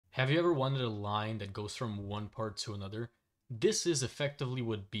Have you ever wanted a line that goes from one part to another? This is effectively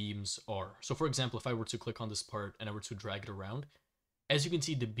what beams are. So for example, if I were to click on this part and I were to drag it around, as you can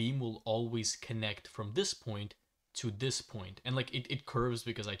see, the beam will always connect from this point to this point. And like it curves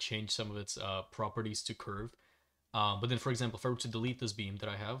because I changed some of its properties to curve. But then for example, if I were to delete this beam that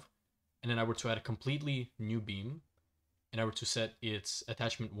I have, and then I were to add a completely new beam, and I were to set its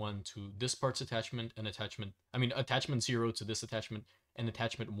attachment 1 to this part's attachment and attachment 0 to this attachment and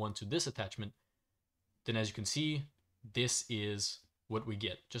attachment 1 to this attachment, then as you can see, this is what we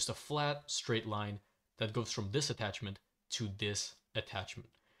get. Just a flat straight line that goes from this attachment to this attachment.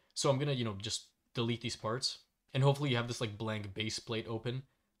 So I'm gonna, just delete these parts, and hopefully you have this like blank base plate open.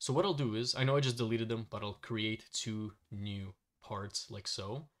 So what I'll do is, I know I just deleted them, but I'll create two new parts like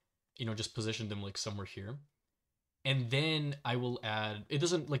so. Just position them like somewhere here. And then I will add, it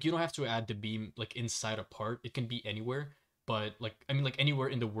doesn't, like, you don't have to add the beam like inside a part. It can be anywhere, but like anywhere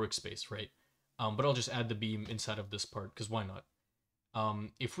in the workspace, right? But I'll just add the beam inside of this part because why not?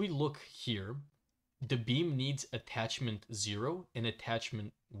 If we look here, the beam needs attachment 0 and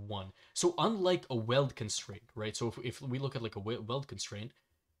attachment 1. So unlike a weld constraint, right? So if we look at like a weld constraint,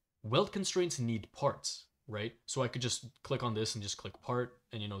 weld constraints need parts, right? So I could just click on this and just click part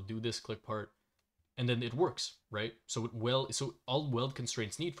and, do this, click part, and then it works, right? So all weld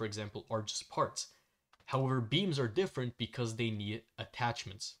constraints need, for example, are just parts. However, beams are different because they need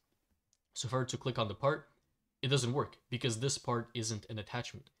attachments. So if I were to click on the part, it doesn't work because this part isn't an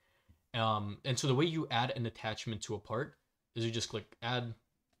attachment. And so the way you add an attachment to a part is you just click add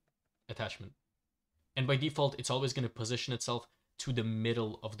attachment. And by default, it's always going to position itself to the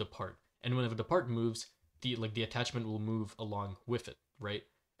middle of the part. And whenever the part moves, the attachment will move along with it, right?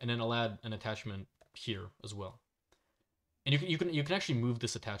 And then I'll add an attachment here as well. And you can actually move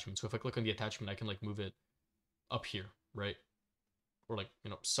this attachment. So if I click on the attachment, I can like move it up here, right? Or like,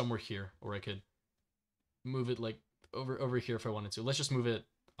 somewhere here, or I could move it like over here if I wanted to. Let's just move it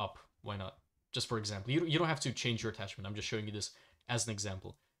up. Why not? Just for example, you don't have to change your attachment. I'm just showing you this as an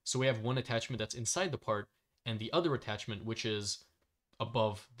example. So we have one attachment that's inside the part and the other attachment, which is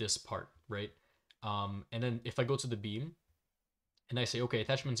above this part, right? And then if I go to the beam and I say, okay,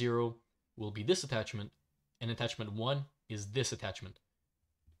 attachment 0 will be this attachment, and attachment 1 is this attachment.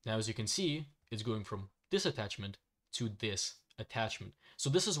 Now, as you can see, it's going from this attachment to this attachment. So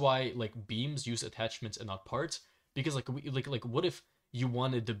this is why like beams use attachments and not parts, because like what if you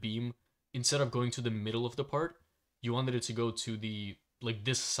wanted the beam, instead of going to the middle of the part, you wanted it to go to the like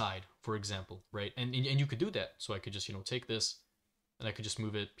this side, for example, right? And you could do that. So I could just take this and I could just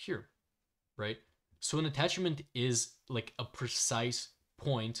move it here, right? So an attachment is like a precise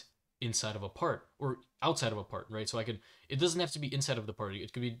point inside of a part or outside of a part, right? So it doesn't have to be inside of the part.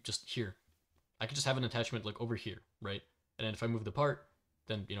 It could be just here. I could just have an attachment like over here, right? And then if I move the part,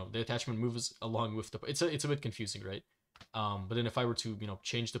 then, the attachment moves along with the, it's a bit confusing, right? But then if I were to,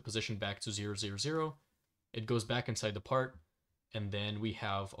 change the position back to 0, 0, 0, it goes back inside the part, and then we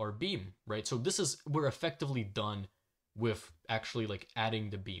have our beam, right? So we're effectively done with actually like adding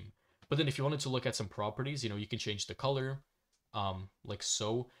the beam. But then if you wanted to look at some properties, you can change the color, like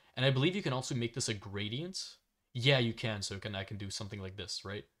so. And I believe you can also make this a gradient. Yeah, you can. So I can do something like this,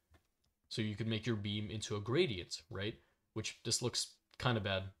 right? So you could make your beam into a gradient, right? Which this looks kind of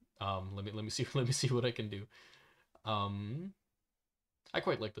bad. Let me see what I can do. I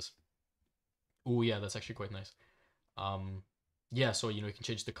quite like this. Oh yeah, that's actually quite nice. Yeah, so you can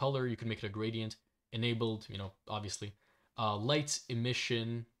change the color, you can make it a gradient, enabled, obviously. Light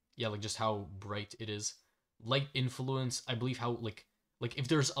emission, yeah, like just how bright it is. Light influence, I believe how like if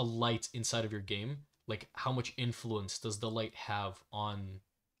there's a light inside of your game, like how much influence does the light have on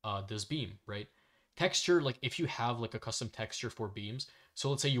this beam, right? Texture, like if you have like a custom texture for beams, so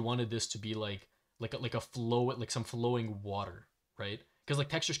let's say you wanted this to be like a flow, like some flowing water, right? Because like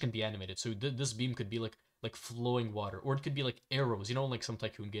textures can be animated, so this beam could be like flowing water, or it could be like arrows, like some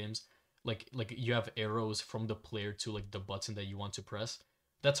tycoon games, like you have arrows from the player to like the button that you want to press.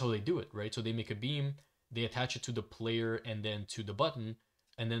 That's how they do it, right? So they make a beam, they attach it to the player and then to the button,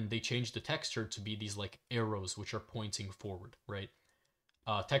 and then they change the texture to be these like arrows which are pointing forward, right?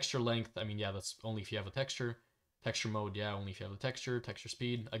 Texture length, I mean, yeah, that's only if you have a texture. Texture mode, yeah, only if you have a texture. Texture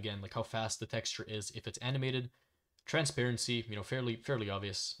speed, again, like how fast the texture is if it's animated. Transparency, fairly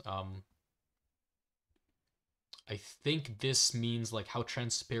obvious. I think this means like how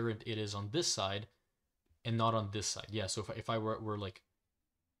transparent it is on this side and not on this side. Yeah, so if I were like,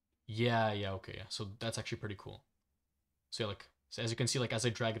 yeah, okay, yeah. So that's actually pretty cool. So yeah, like, so as you can see, like as I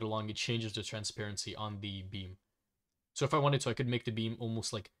drag it along, it changes the transparency on the beam. So if I wanted to, I could make the beam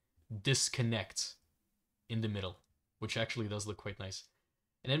almost like disconnect in the middle, which actually does look quite nice.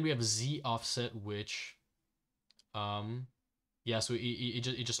 And then we have Z offset, which, um, yeah, so it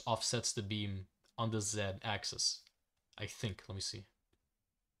just offsets the beam on the Z axis. I think. Let me see.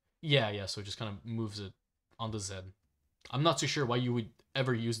 Yeah, so it just kind of moves it on the Z. I'm not too sure why you would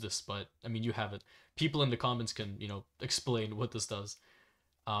ever use this, but I mean, you have it. People in the comments can, explain what this does.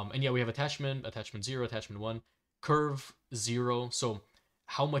 And yeah, we have attachment 0, attachment 1, curve 0. So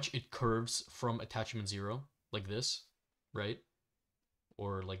how much it curves from attachment 0, like this, right?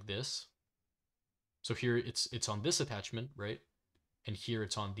 Or like this. So here it's on this attachment, right? And here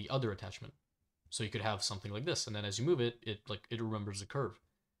it's on the other attachment. So you could have something like this, and then as you move it, it remembers the curve.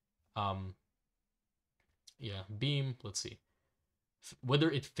 Um, yeah, beam. Let's see whether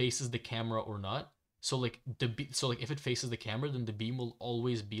it faces the camera or not. So like if it faces the camera, then the beam will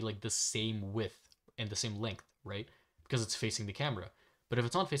always be like the same width and the same length, right? Because it's facing the camera. But if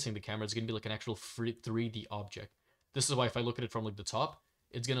it's not facing the camera, it's gonna be like an actual 3D object. This is why if I look at it from like the top,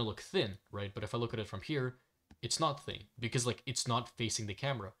 it's gonna look thin, right? But if I look at it from here, it's not thin because like it's not facing the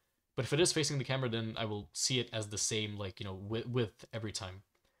camera. But if it is facing the camera, then I will see it as the same like width every time.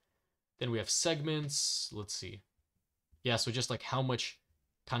 Then we have segments. Let's see. Yeah, so just like how much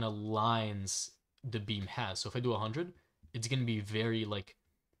kind of lines the beam has. So if I do 100, it's gonna be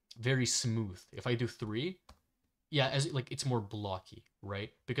very smooth. If I do 3, yeah, as like it's more blocky,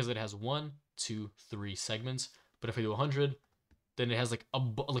 right? Because it has 1, 2, 3 segments. But if I do 100, then it has like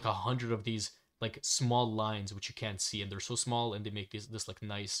 100 of these like small lines which you can't see, and they're so small and they make this like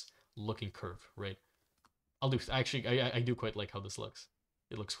nice looking curve, right? I do quite like how this looks.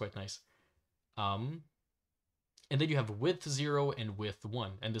 It looks quite nice. Um, and then you have width 0 and width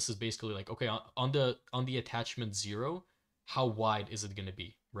 1, and this is basically like, okay, on the attachment 0, how wide is it going to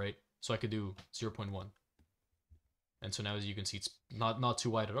be, right? So I could do 0.1, and so now as you can see, it's not too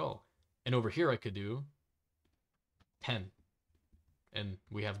wide at all. And over here I could do 10, and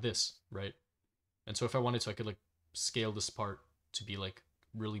we have this, right? And so if I wanted to, I could like scale this part to be like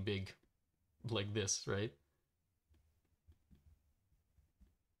really big, like this, right?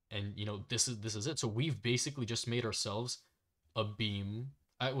 And this is it. So we've basically just made ourselves a beam,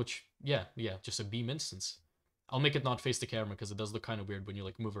 which yeah, just a beam instance. I'll make it not face the camera because it does look kind of weird when you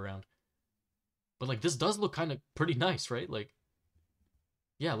like move around. But like this does look kind of pretty nice, right? Like,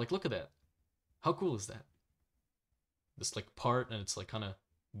 yeah, like look at that. How cool is that? This like part, and it's like kind of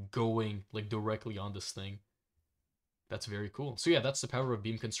going like directly on this thing. That's very cool. So yeah, that's the power of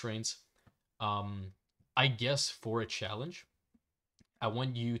beam constraints. Um, I guess for a challenge, I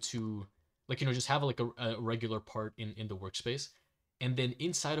want you to like just have like a regular part in the workspace, and then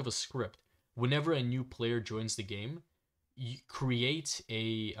inside of a script, whenever a new player joins the game, you create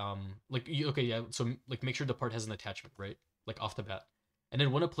a okay, yeah, so like make sure the part has an attachment, right? Like off the bat. And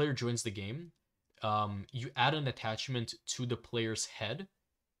then when a player joins the game, you add an attachment to the player's head,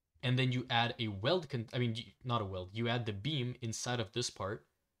 and then you add a not a weld. You add the beam inside of this part.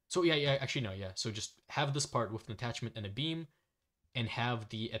 So yeah, actually no, yeah. So just have this part with an attachment and a beam, and have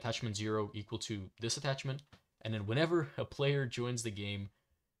the attachment 0 equal to this attachment. And then whenever a player joins the game,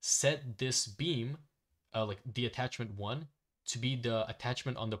 set this beam, like the attachment 1, to be the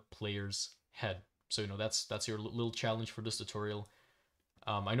attachment on the player's head. So that's your little challenge for this tutorial.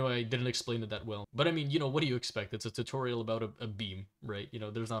 I know I didn't explain it that well, but I mean, what do you expect? It's a tutorial about a beam, right?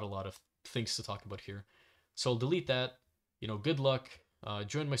 There's not a lot of things to talk about here. So I'll delete that. Good luck.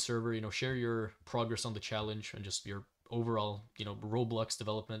 Join my server. Share your progress on the challenge and just your overall, Roblox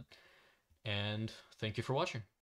development. And thank you for watching.